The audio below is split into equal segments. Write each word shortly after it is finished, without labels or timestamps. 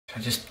I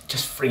just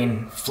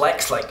freaking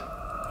flex like,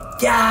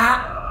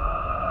 yeah.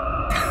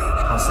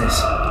 How's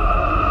this?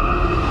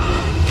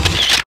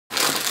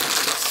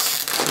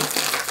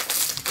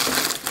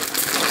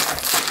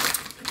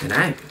 Good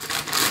night.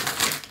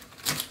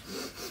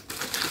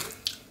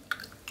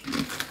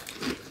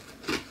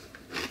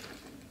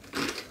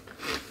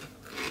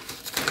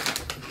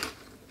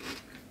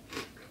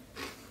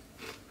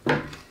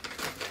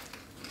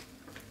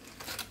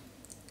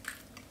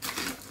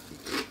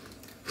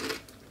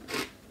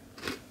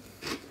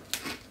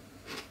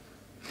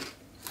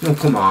 Oh,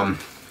 come on.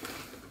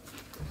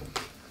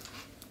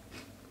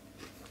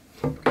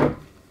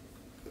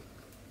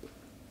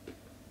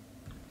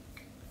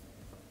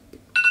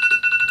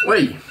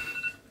 Wait.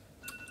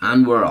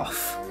 And we're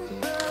off.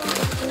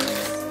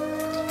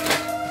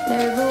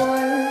 Never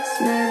once,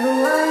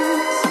 never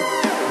once.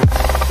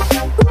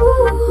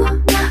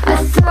 Ooh, I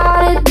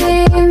thought it'd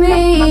be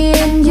me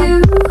and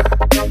you.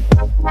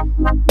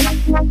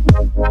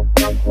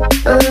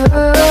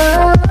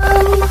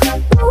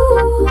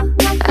 Ooh,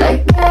 I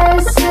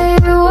guess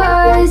it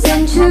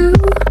wasn't true.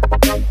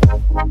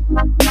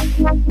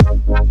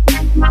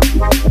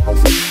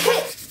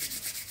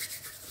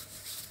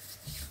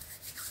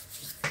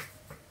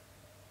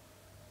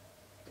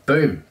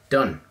 Boom,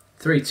 done.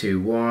 3, 2,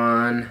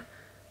 1.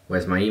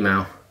 Where's my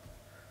email?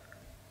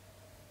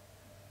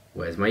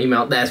 Where's my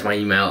email? There's my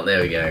email.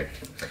 There we go.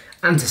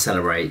 And to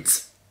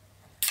celebrate.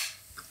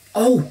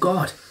 Oh,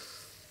 God.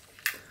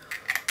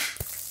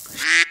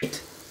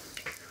 Shit.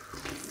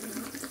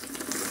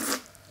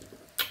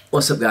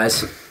 What's up,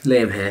 guys?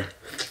 Liam here.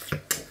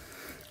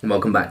 And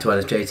welcome back to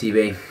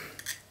Lsjtv.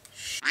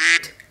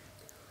 Shit.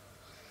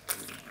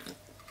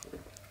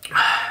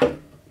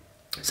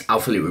 It's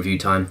Alphalete review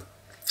time.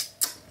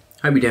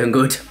 Hope you're doing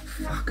good.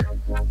 Fuck.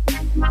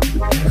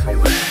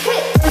 Everywhere.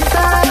 If I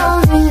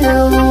only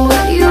knew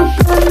what you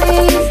put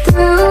me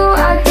through,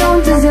 I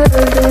don't deserve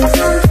this.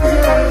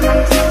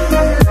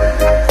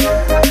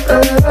 I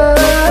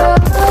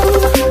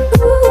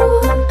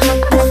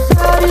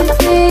thought it'd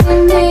be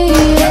me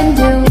and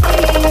you.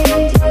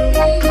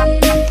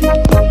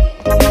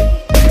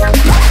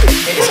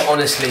 It is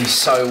honestly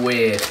so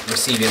weird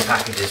receiving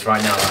packages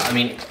right now. I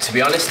mean, to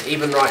be honest,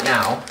 even right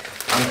now,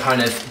 I'm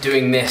kind of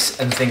doing this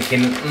and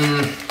thinking,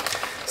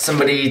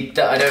 somebody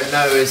that I don't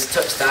know has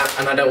touched that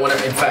and I don't want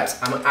to. In fact,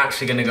 I'm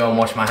actually going to go and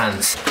wash my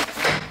hands.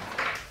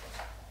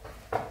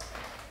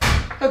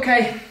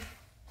 Okay,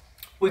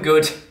 we're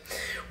good.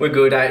 We're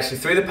good. I actually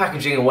threw the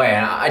packaging away,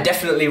 and I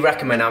definitely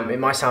recommend, it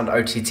might sound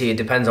OTT, it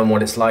depends on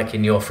what it's like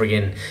in your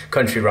friggin'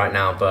 country right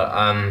now, but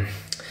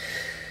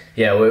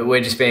yeah, we're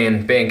just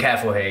being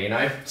careful here, you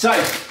know? So,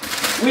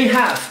 we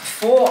have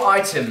 4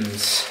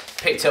 items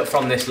picked up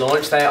from this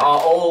launch. They are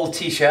all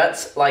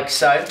t-shirts, like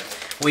so.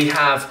 We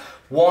have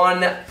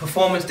 1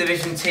 Performance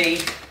Division tee,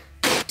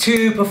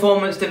 2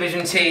 Performance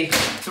Division tee,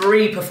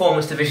 3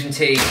 Performance Division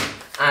tee,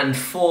 and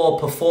 4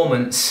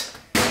 Performance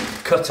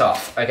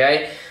Cutoff,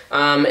 okay?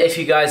 If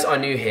you guys are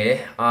new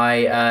here,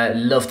 I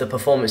love the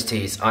performance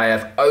tees. I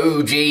have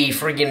OG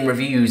friggin'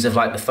 reviews of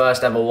like the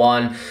first ever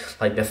one,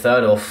 like the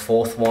 3rd or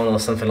 4th one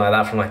or something like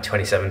that from like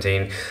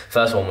 2017.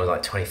 First one was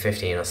like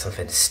 2015 or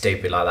something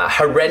stupid like that.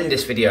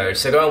 Horrendous videos,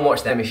 so go and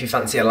watch them if you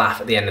fancy a laugh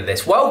at the end of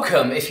this.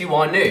 Welcome, if you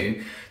are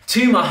new,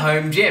 to my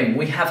home gym.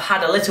 We have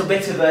had a little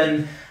bit of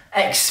an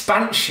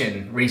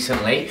expansion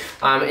recently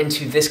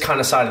into this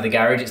kind of side of the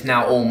garage. It's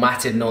now all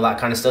matted and all that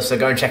kind of stuff, so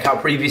go and check out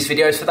previous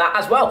videos for that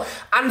as well,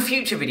 and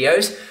future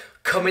videos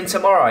coming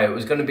tomorrow. It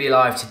was going to be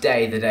live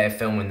today, the day of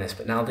filming this,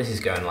 but now this is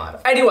going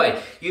live.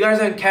 Anyway, you guys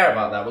don't care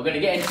about that. We're going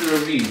to get into the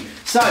review.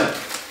 So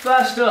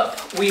first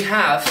up, we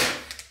have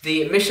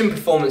the Mission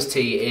Performance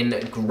tee in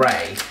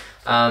grey.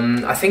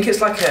 I think it's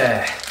like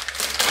I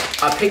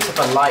picked up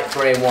a light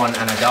grey one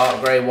and a dark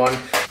grey one.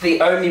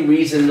 The only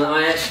reason that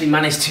I actually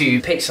managed to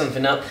pick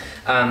something up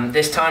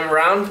this time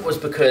around was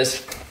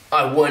because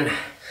I won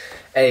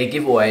a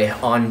giveaway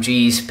on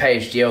G's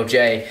page,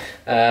 GLJ.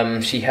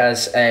 She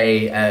has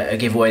a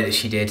giveaway that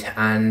she did,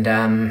 and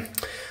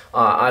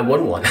I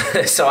won one.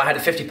 So I had a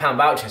 £50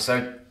 voucher.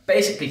 So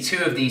basically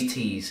 2 of these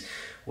tees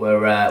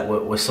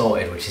were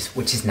sorted,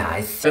 which is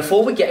nice.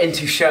 Before we get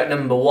into shirt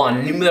number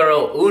 1,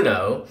 numero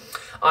uno,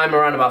 I'm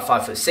around about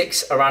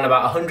 5'6", around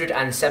about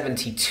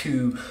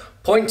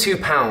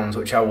 172.2 pounds,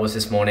 which I was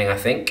this morning, I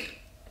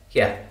think.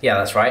 Yeah,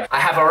 that's right. I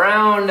have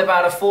around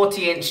about a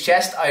 40-inch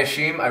chest, I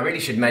assume. I really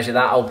should measure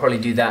that. I'll probably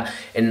do that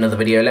in another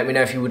video. Let me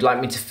know if you would like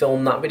me to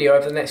film that video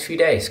over the next few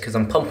days, because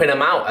I'm pumping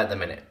them out at the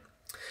minute.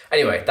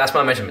 Anyway, that's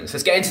my measurements.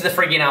 Let's get into the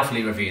friggin'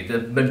 Alphalete review. The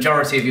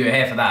majority of you are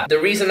here for that. The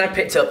reason I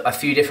picked up a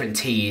few different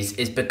tees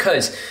is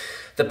because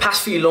the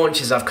past few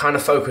launches I've kind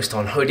of focused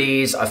on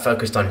hoodies, I've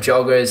focused on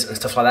joggers and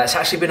stuff like that. It's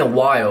actually been a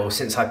while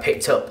since I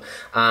picked up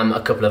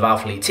a couple of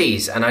Alphalete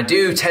tees, and I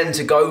do tend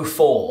to go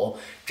for,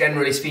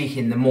 generally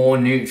speaking, the more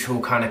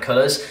neutral kind of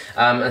colours,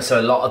 and so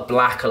a lot of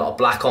black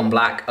on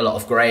black, a lot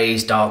of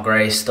greys, dark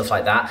greys, stuff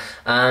like that.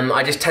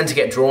 I just tend to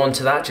get drawn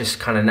to that just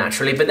kind of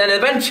naturally, but then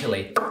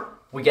eventually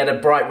we get a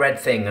bright red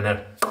thing and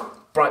a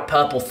bright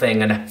purple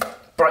thing and a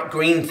bright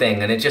green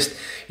thing, and it just,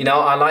 you know,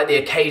 I like the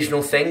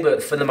occasional thing,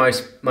 but for the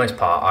most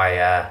part,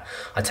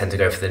 I tend to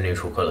go for the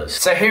neutral colours.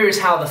 So here is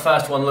how the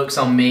first one looks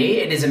on me.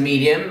 It is a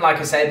medium. Like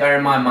I say, bear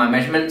in mind my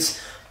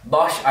measurements.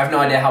 Bosh, I have no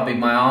idea how big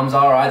my arms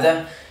are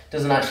either.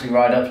 Doesn't actually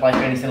ride up like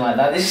anything like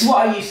that. This is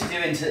what I used to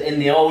do in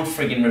the old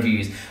friggin'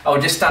 reviews. I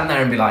would just stand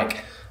there and be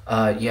like,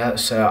 yeah,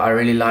 so I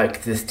really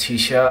like this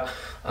t-shirt.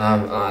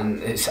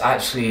 And it's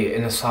actually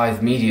in a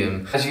size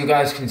medium. As you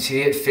guys can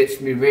see, it fits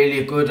me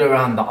really good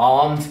around the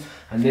arms,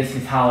 and this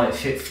is how it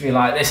fits me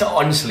like this.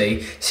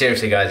 Honestly,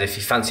 seriously guys, if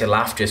you fancy a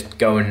laugh, just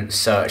go and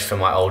search for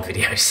my old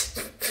videos.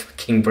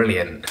 Fucking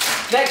brilliant.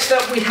 Next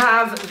up we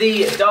have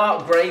the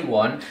dark grey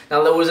one.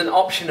 Now there was an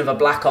option of a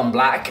black on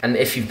black, and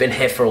if you've been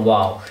here for a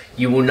while,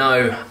 you will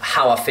know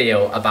how I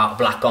feel about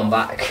black on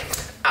black.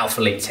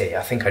 Alphalete tee,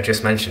 I think I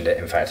just mentioned it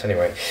in fact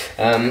anyway.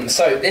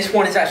 So this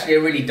one is actually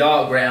a really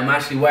dark grey. I'm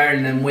actually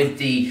wearing them with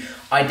the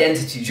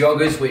Identity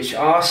joggers, which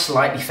are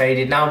slightly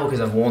faded now because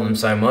I've worn them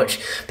so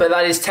much, but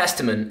that is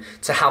testament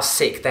to how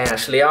sick they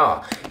actually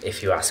are,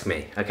 if you ask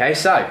me. Okay,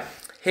 so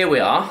here we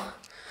are.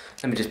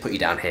 Let me just put you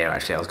down here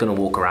actually. I was going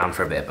to walk around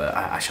for a bit, but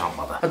I shan't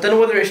bother. I don't know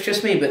whether it's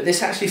just me, but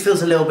this actually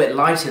feels a little bit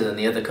lighter than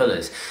the other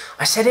colours.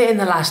 I said it in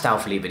the last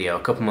Alphalete video a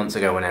couple months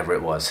ago, whenever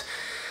it was.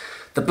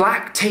 The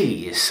black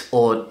tees,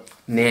 or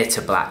near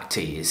to black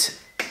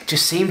tees,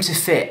 just seem to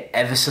fit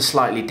ever so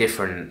slightly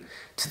different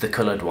to the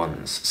coloured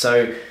ones.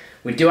 So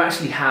we do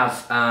actually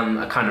have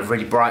a kind of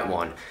really bright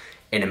one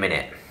in a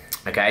minute,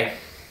 okay?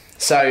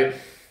 So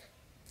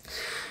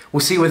we'll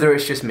see whether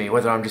it's just me,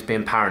 whether I'm just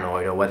being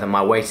paranoid, or whether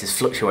my weight is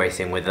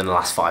fluctuating within the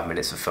last 5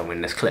 minutes of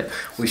filming this clip.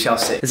 We shall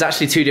see. There's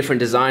actually two different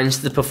designs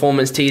to the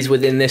performance tees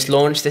within this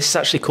launch. This is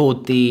actually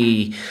called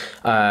the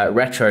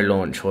retro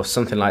launch or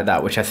something like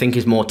that, which I think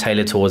is more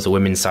tailored towards the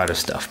women's side of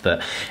stuff.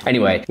 But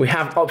anyway, we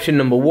have option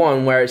number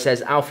one where it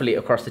says Alphalete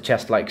across the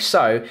chest like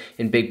so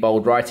in big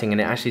bold writing,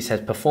 and it actually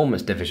says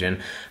performance division.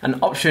 And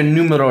option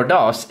numero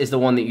dos is the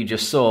one that you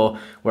just saw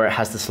where it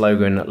has the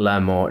slogan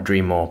learn more,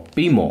 dream more,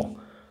 be more.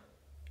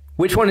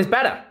 Which one is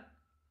better?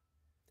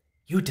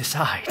 You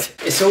decide.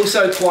 It's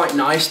also quite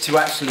nice to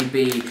actually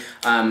be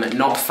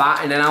not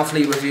fat in an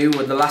Alphalete review.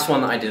 With the last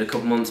one that I did a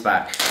couple months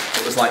back,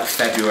 it was like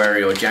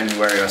February or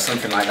January or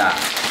something like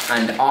that,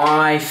 and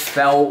I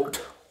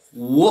felt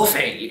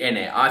woofy in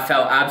it. I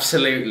felt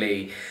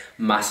absolutely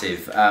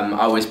massive.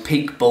 I was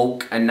peak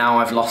bulk, and now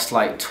I've lost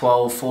like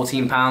 12,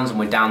 14 pounds, and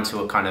we're down to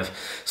a kind of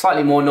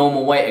slightly more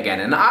normal weight again.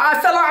 And I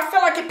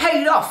felt like it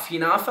paid off, you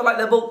know. I felt like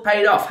the bulk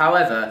paid off.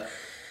 However,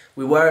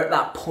 we were at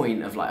that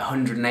point of like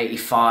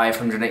 185,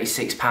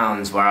 186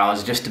 pounds where I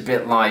was just a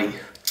bit like,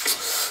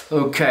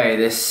 okay,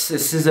 this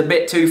is a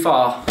bit too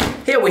far.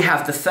 Here we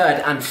have the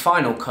third and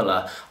final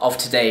colour of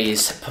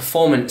today's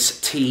performance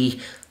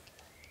tee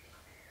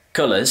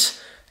colours.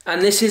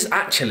 And this is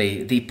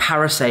actually the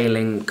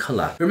parasailing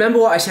colour. Remember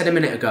what I said a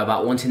minute ago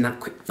about wanting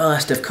that quick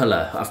burst of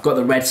colour? I've got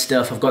the red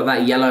stuff, I've got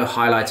that yellow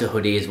highlighter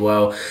hoodie as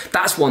well.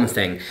 That's one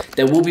thing.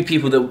 There will be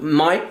people that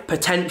might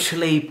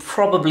potentially,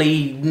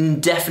 probably,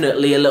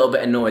 definitely a little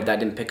bit annoyed that I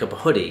didn't pick up a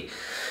hoodie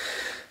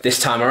this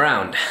time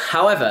around.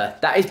 However,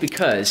 that is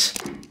because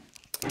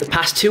the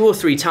past 2 or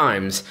 3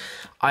 times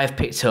I've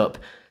picked up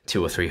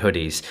 2 or 3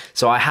 hoodies.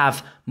 So I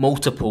have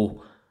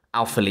multiple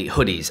Alphalete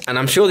hoodies, and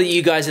I'm sure that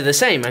you guys are the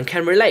same and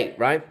can relate,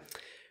 right?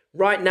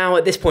 Right now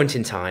at this point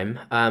in time,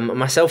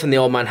 myself and the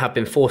old man have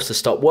been forced to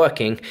stop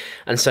working,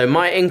 and so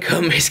my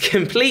income is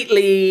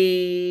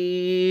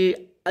completely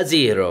a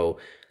zero.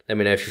 Let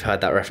me know if you've heard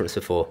that reference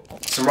before.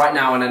 So right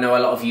now, and I know a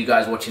lot of you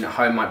guys watching at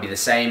home might be the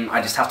same,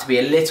 I just have to be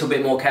a little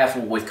bit more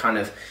careful with kind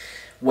of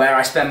where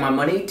I spend my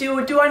money.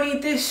 Do I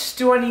need this?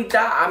 Do I need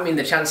that? I mean,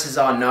 the chances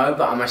are no,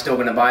 but am I still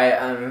gonna buy it?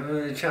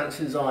 The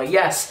chances are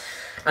yes.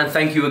 And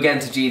thank you again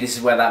to G, this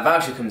is where that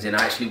voucher comes in.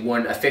 I actually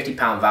won a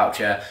 £50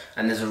 voucher,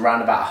 and there's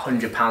around about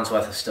 £100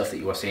 worth of stuff that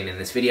you are seeing in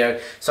this video.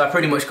 So I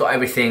pretty much got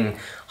everything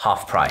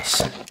half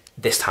price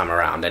this time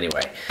around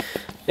anyway.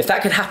 If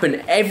that could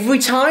happen every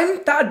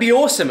time, that'd be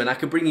awesome, and I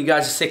could bring you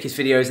guys the sickest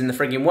videos in the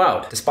friggin'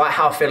 world. Despite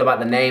how I feel about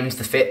the names,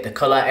 the fit, the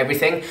colour,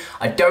 everything,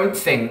 I don't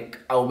think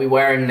I'll be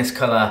wearing this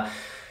colour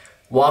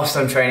whilst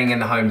I'm training in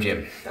the home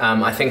gym.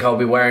 I think I'll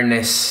be wearing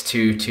this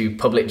to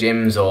public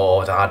gyms,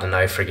 or I don't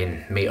know,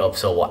 friggin'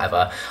 meetups or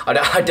whatever.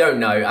 I don't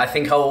know. I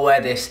think I will wear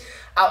this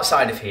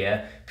outside of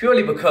here,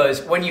 purely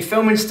because when you're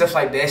filming stuff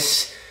like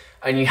this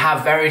and you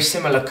have very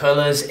similar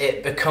colours,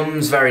 it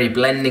becomes very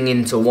blending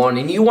into one,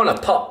 and you want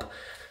to pop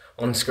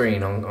on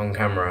screen, on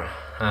camera.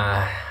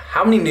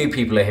 How many new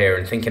people are here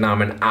and thinking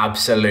I'm an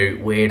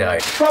absolute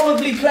weirdo?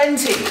 Probably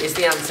plenty is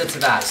the answer to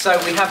that.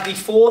 So we have the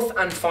fourth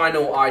and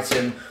final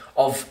item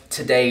of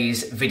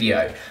today's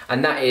video,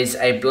 and that is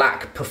a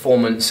black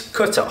performance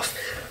cutoff.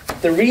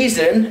 The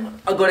reason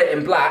I got it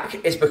in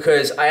black is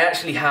because I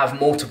actually have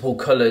multiple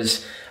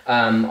colours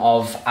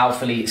of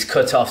Alphalete's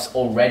cutoffs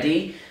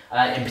already,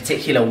 in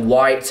particular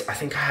white. I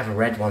think I have a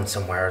red one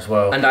somewhere as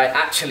well, and I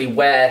actually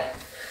wear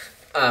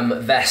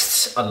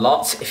vests a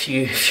lot.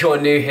 If you're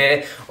new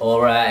here,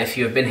 or if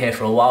you have been here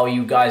for a while,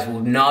 you guys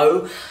will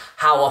know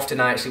how often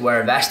I actually wear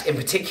a vest, in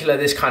particular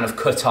this kind of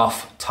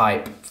cut-off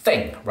type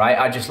thing, right?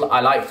 I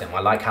like them,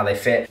 I like how they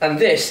fit. And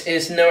this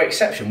is no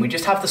exception. We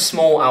just have the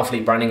small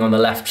Alphalete branding on the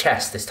left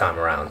chest this time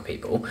around,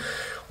 people.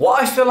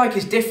 What I feel like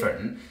is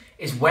different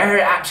is where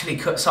it actually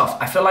cuts off.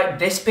 I feel like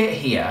this bit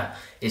here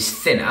is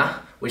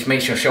thinner, which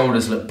makes your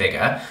shoulders look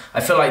bigger.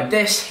 I feel like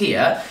this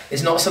here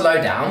is not so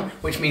low down,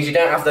 which means you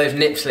don't have those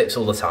nip slips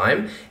all the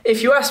time.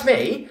 If you ask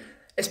me,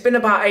 it's been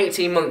about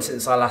 18 months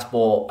since I last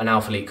bought an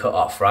Alphalete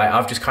cut-off, right?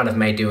 I've just kind of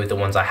made do with the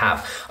ones I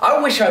have. I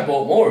wish I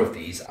bought more of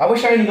these. I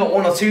wish I only got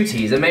 1 or 2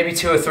 tees and maybe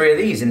 2 or 3 of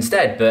these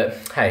instead, but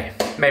hey,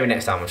 maybe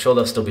next time. I'm sure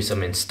there'll still be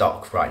some in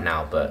stock right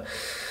now, but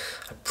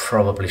I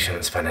probably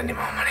shouldn't spend any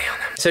more money on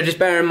them. So just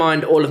bear in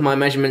mind all of my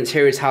measurements.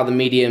 Here is how the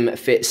medium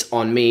fits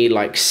on me,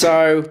 like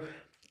so.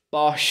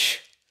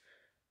 Bosh,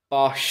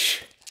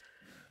 bosh,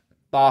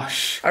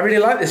 bosh. I really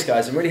like this,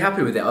 guys. I'm really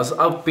happy with it.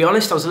 I'll be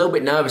honest, I was a little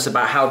bit nervous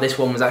about how this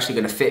one was actually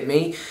going to fit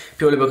me,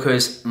 purely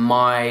because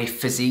my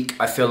physique,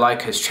 I feel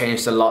like, has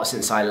changed a lot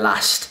since I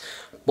last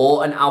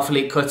bought an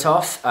Alphalete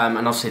cutoff, and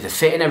obviously the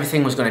fit and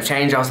everything was going to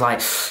change. I was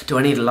like, do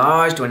I need a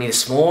large? Do I need a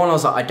small? I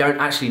was like, I don't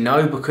actually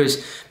know, because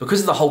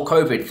of the whole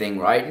COVID thing,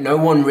 right? No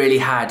one really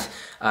had,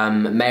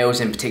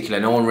 males in particular,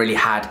 no one really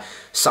had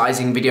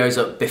sizing videos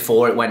up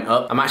before it went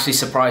up. I'm actually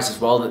surprised as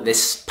well that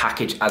this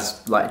package,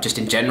 as like just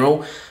in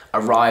general,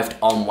 arrived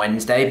on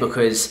Wednesday,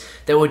 because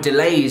there were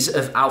delays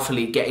of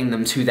Alphalete getting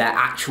them to their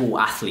actual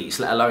athletes,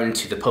 let alone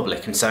to the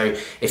public. And so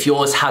if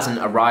yours hasn't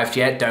arrived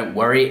yet, don't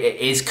worry, it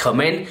is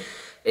coming.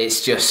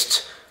 It's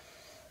just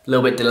a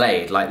little bit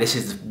delayed. Like, this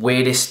is the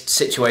weirdest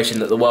situation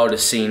that the world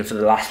has seen for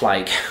the last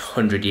like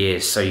 100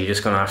 years. So you're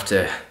just gonna have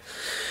to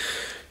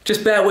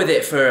just bear with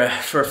it for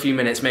a few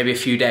minutes, maybe a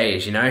few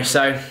days, you know?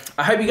 So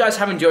I hope you guys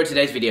have enjoyed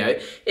today's video.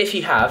 If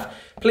you have,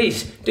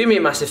 please do me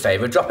a massive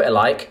favor, drop it a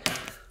like,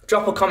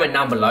 drop a comment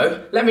down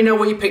below. Let me know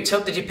what you picked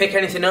up. Did you pick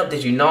anything up?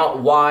 Did you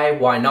not?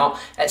 Why not?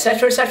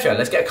 Etc, etc.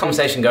 Let's get a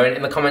conversation going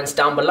in the comments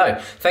down below.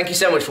 Thank you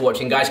so much for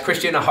watching, guys.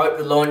 Christian, I hope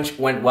the launch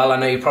went well. I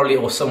know you probably,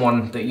 or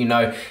someone that you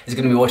know is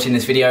gonna be watching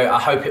this video.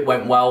 I hope it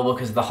went well,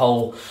 because of the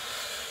whole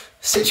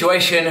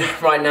situation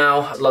right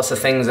now. Lots of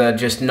things are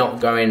just not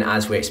going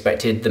as we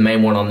expected. The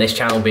main one on this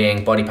channel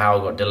being Body Power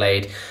got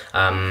delayed.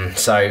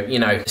 So, you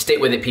know, stick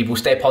with it, people.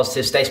 Stay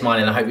positive, stay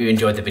smiling. I hope you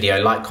enjoyed the video.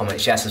 Like,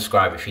 comment, share,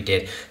 subscribe if you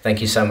did. Thank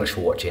you so much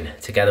for watching.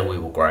 Together we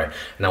will grow.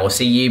 And I will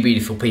see you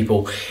beautiful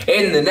people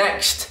in the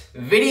next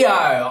video.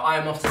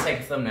 I'm off to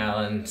take a thumbnail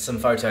and some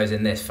photos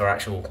in this for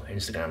actual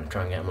Instagram.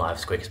 Try and get them live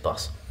as quick as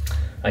possible.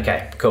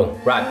 Okay, cool.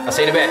 Right, I'll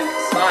see you in a bit.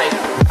 Bye.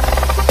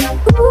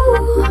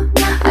 Ooh,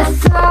 I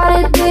thought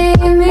it'd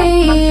be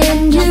me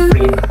and you.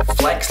 Freaking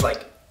flex,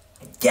 like,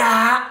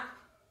 yeah.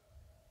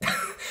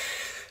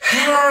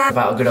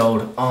 About a good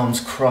old arms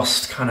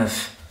crossed kind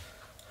of,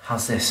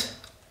 how's this?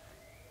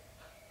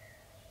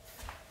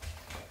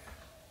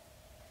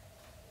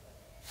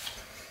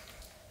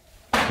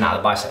 Nah,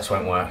 the biceps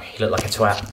won't work. You look like a twat.